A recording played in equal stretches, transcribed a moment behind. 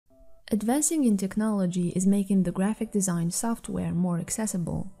Advancing in technology is making the graphic design software more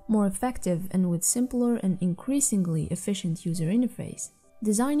accessible, more effective, and with simpler and increasingly efficient user interface.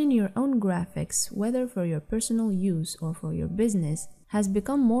 Designing your own graphics, whether for your personal use or for your business, has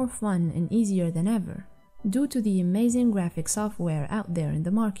become more fun and easier than ever, due to the amazing graphic software out there in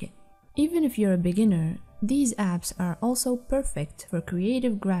the market. Even if you're a beginner, these apps are also perfect for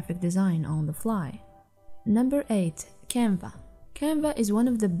creative graphic design on the fly. Number 8. Canva. Canva is one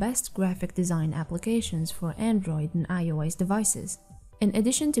of the best graphic design applications for Android and iOS devices, in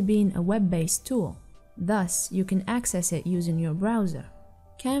addition to being a web-based tool. Thus, you can access it using your browser.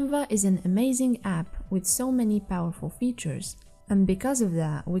 Canva is an amazing app with so many powerful features, and because of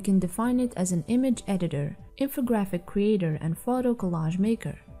that, we can define it as an image editor, infographic creator, and photo collage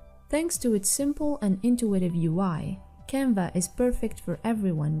maker. Thanks to its simple and intuitive UI, Canva is perfect for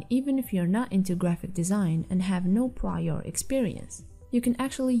everyone, even if you're not into graphic design and have no prior experience. You can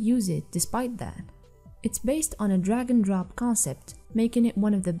actually use it despite that. It's based on a drag-and-drop concept, making it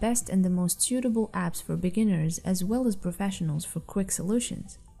one of the best and the most suitable apps for beginners as well as professionals for quick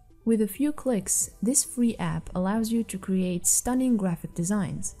solutions. With a few clicks, this free app allows you to create stunning graphic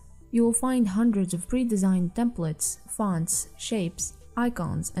designs. You will find hundreds of pre-designed templates, fonts, shapes,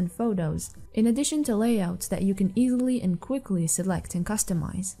 icons, and photos, in addition to layouts that you can easily and quickly select and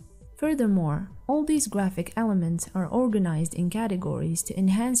customize. Furthermore, all these graphic elements are organized in categories to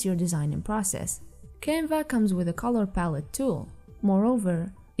enhance your designing process. Canva comes with a color palette tool.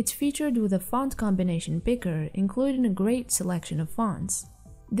 Moreover, it's featured with a font combination picker, including a great selection of fonts.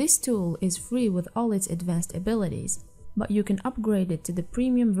 This tool is free with all its advanced abilities, but you can upgrade it to the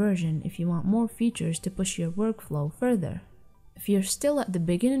premium version if you want more features to push your workflow further. If you're still at the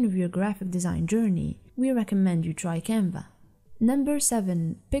beginning of your graphic design journey, we recommend you try Canva. Number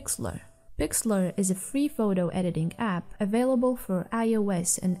 7. Pixlr. Pixlr is a free photo editing app available for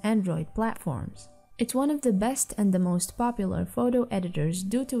iOS and Android platforms. It's one of the best and the most popular photo editors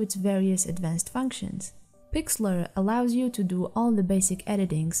due to its various advanced functions. Pixlr allows you to do all the basic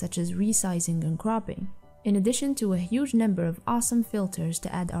editing such as resizing and cropping, in addition to a huge number of awesome filters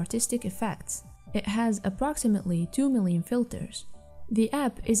to add artistic effects. It has approximately 2 million filters. The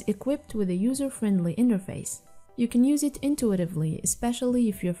app is equipped with a user-friendly interface. You can use it intuitively, especially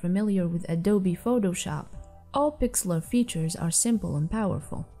if you're familiar with Adobe Photoshop. All Pixlr features are simple and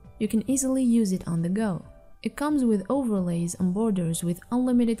powerful. You can easily use it on the go. It comes with overlays and borders with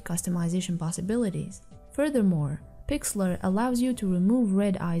unlimited customization possibilities. Furthermore, Pixlr allows you to remove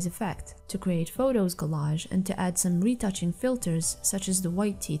red eyes effect, to create photos collage, and to add some retouching filters such as the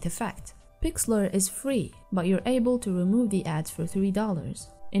white teeth effect. Pixlr is free, but you're able to remove the ads for $3,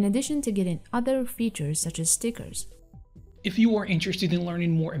 in addition to getting other features such as stickers. If you are interested in learning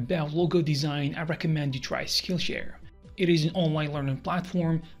more about logo design, I recommend you try Skillshare. It is an online learning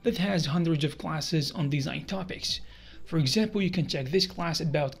platform that has hundreds of classes on design topics. For example, you can check this class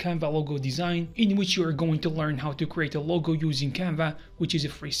about Canva logo design, in which you are going to learn how to create a logo using Canva, which is a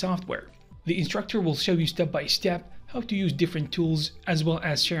free software. The instructor will show you step by step how to use different tools, as well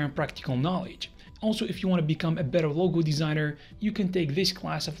as sharing practical knowledge. Also, if you want to become a better logo designer, you can take this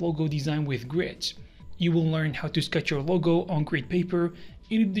class of logo design with grids. You will learn how to sketch your logo on grid paper,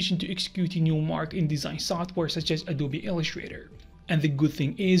 in addition to executing your mark in design software such as Adobe Illustrator. And the good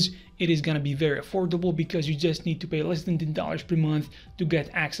thing is, it is gonna be very affordable because you just need to pay less than $10 per month to get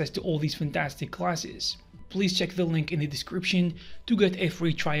access to all these fantastic classes. Please check the link in the description to get a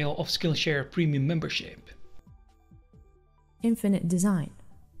free trial of Skillshare Premium membership. Infinite Design.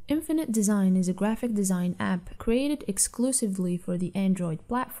 Infinite Design is a graphic design app created exclusively for the Android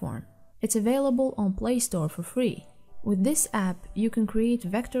platform. It's available on Play Store for free. With this app, you can create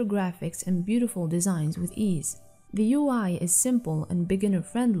vector graphics and beautiful designs with ease. The UI is simple and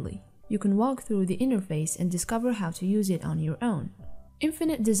beginner-friendly. You can walk through the interface and discover how to use it on your own.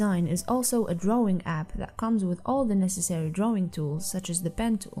 Infinite Design is also a drawing app that comes with all the necessary drawing tools such as the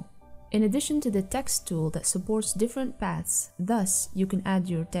pen tool, in addition to the text tool that supports different paths. Thus, you can add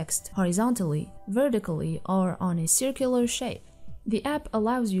your text horizontally, vertically, or on a circular shape. The app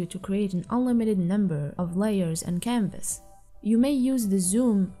allows you to create an unlimited number of layers and canvas. You may use the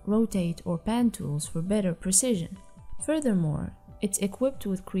zoom, rotate, or pan tools for better precision. Furthermore, it's equipped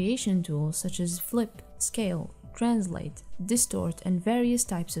with creation tools such as flip, scale, translate, distort, and various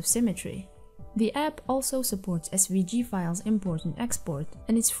types of symmetry. The app also supports SVG files import and export,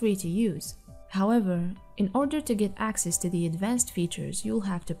 and it's free to use. However, in order to get access to the advanced features, you'll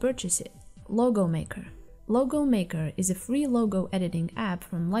have to purchase it. Logo Maker. Logo Maker is a free logo editing app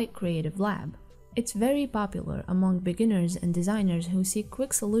from Light Creative Lab. It's very popular among beginners and designers who seek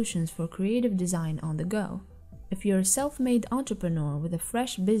quick solutions for creative design on the go. if you're a self-made entrepreneur with a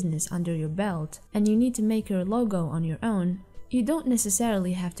fresh business under your belt and you need to make your logo on your own, you don't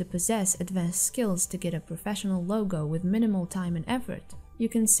necessarily have to possess advanced skills to get a professional logo with minimal time and effort. You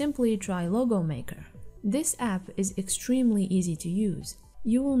can simply try Logo Maker. This app is extremely easy to use.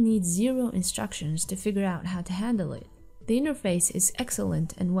 You will need zero instructions to figure out how to handle it. The interface is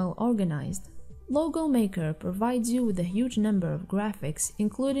excellent and well organized. Logo Maker provides you with a huge number of graphics,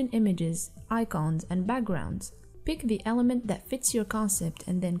 including images, icons, and backgrounds. Pick the element that fits your concept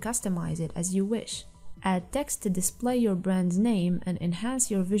and then customize it as you wish. Add text to display your brand's name and enhance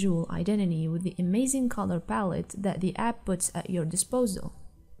your visual identity with the amazing color palette that the app puts at your disposal.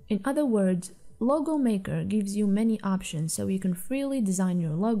 In other words, Logo Maker gives you many options so you can freely design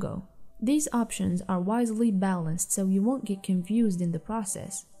your logo. These options are wisely balanced so you won't get confused in the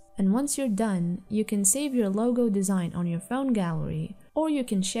process. And once you're done, you can save your logo design on your phone gallery, or you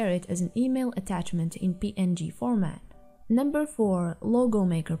can share it as an email attachment in PNG format. Number 4. Logo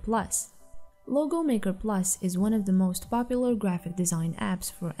Maker Plus. Logo Maker Plus is one of the most popular graphic design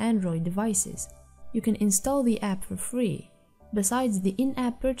apps for Android devices. You can install the app for free, besides the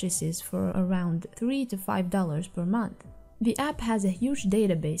in-app purchases for around $3 to $5 per month. The app has a huge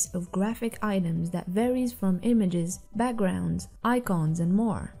database of graphic items that varies from images, backgrounds, icons, and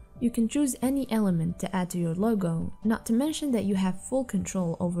more. You can choose any element to add to your logo, not to mention that you have full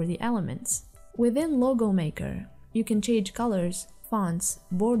control over the elements. Within Logo Maker, you can change colors, fonts,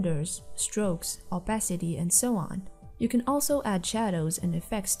 borders, strokes, opacity, and so on. You can also add shadows and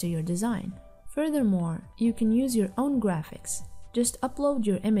effects to your design. Furthermore, you can use your own graphics. Just upload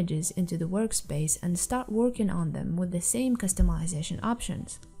your images into the workspace and start working on them with the same customization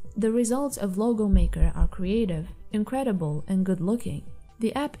options. The results of Logo Maker are creative, incredible, and good-looking.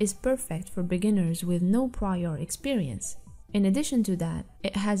 The app is perfect for beginners with no prior experience. In addition to that,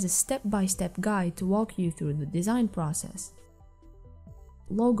 it has a step-by-step guide to walk you through the design process.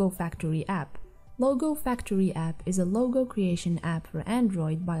 Logo Factory app. Logo Factory app is a logo creation app for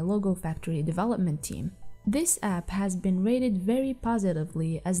Android by Logo Factory development team. This app has been rated very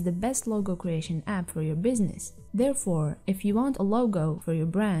positively as the best logo creation app for your business. Therefore, if you want a logo for your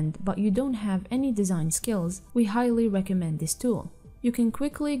brand but you don't have any design skills, we highly recommend this tool. You can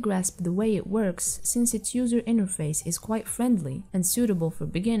quickly grasp the way it works since its user interface is quite friendly and suitable for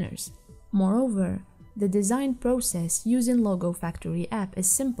beginners. Moreover, the design process using Logo Factory app is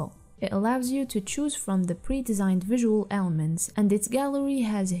simple. It allows you to choose from the pre-designed visual elements, and its gallery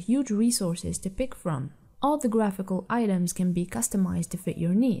has huge resources to pick from. All the graphical items can be customized to fit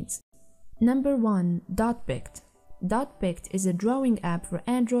your needs. Number 1. DotPicked. DotPicked is a drawing app for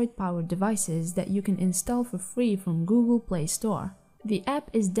Android-powered devices that you can install for free from Google Play Store. The app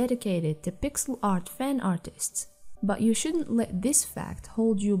is dedicated to pixel art fan artists, but you shouldn't let this fact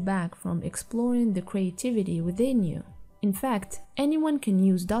hold you back from exploring the creativity within you. In fact, anyone can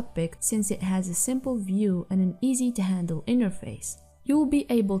use DotPicked since it has a simple view and an easy-to-handle interface. You will be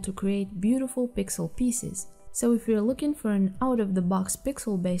able to create beautiful pixel pieces, so if you're looking for an out-of-the-box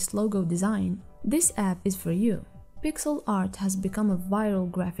pixel-based logo design, this app is for you. Pixel art has become a viral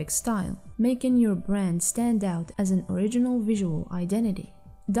graphic style, making your brand stand out as an original visual identity.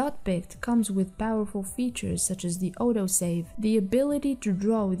 DotPicked comes with powerful features such as the autosave, the ability to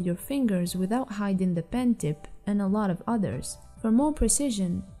draw with your fingers without hiding the pen tip, and a lot of others. For more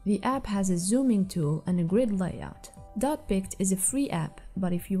precision, the app has a zooming tool and a grid layout. DotPicked is a free app,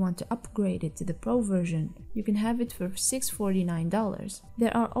 but if you want to upgrade it to the Pro version, you can have it for $649.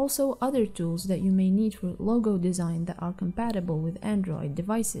 There are also other tools that you may need for logo design that are compatible with Android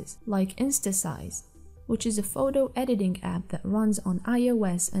devices, like InstaSize, which is a photo editing app that runs on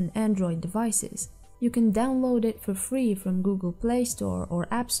iOS and Android devices. You can download it for free from Google Play Store or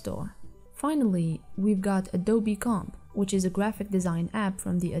App Store. Finally, we've got Adobe Comp, which is a graphic design app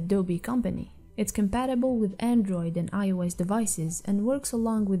from the Adobe company. It's compatible with Android and iOS devices and works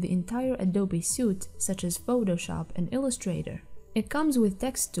along with the entire Adobe suite, such as Photoshop and Illustrator. It comes with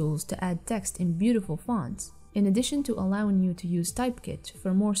text tools to add text in beautiful fonts, in addition to allowing you to use Typekit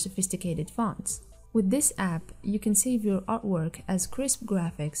for more sophisticated fonts. With this app, you can save your artwork as crisp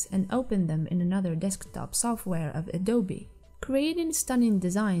graphics and open them in another desktop software of Adobe. Creating stunning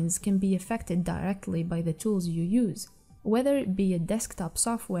designs can be affected directly by the tools you use. Whether it be a desktop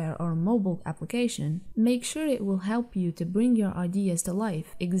software or a mobile application, make sure it will help you to bring your ideas to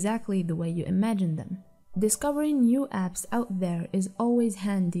life exactly the way you imagine them. Discovering new apps out there is always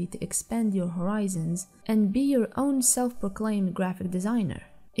handy to expand your horizons and be your own self-proclaimed graphic designer.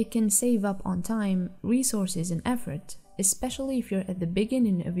 It can save up on time, resources, and effort, especially if you're at the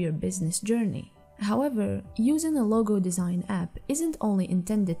beginning of your business journey. However, using a logo design app isn't only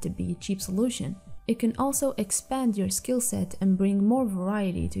intended to be a cheap solution. It can also expand your skill set and bring more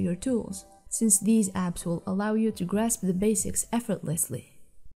variety to your tools, since these apps will allow you to grasp the basics effortlessly.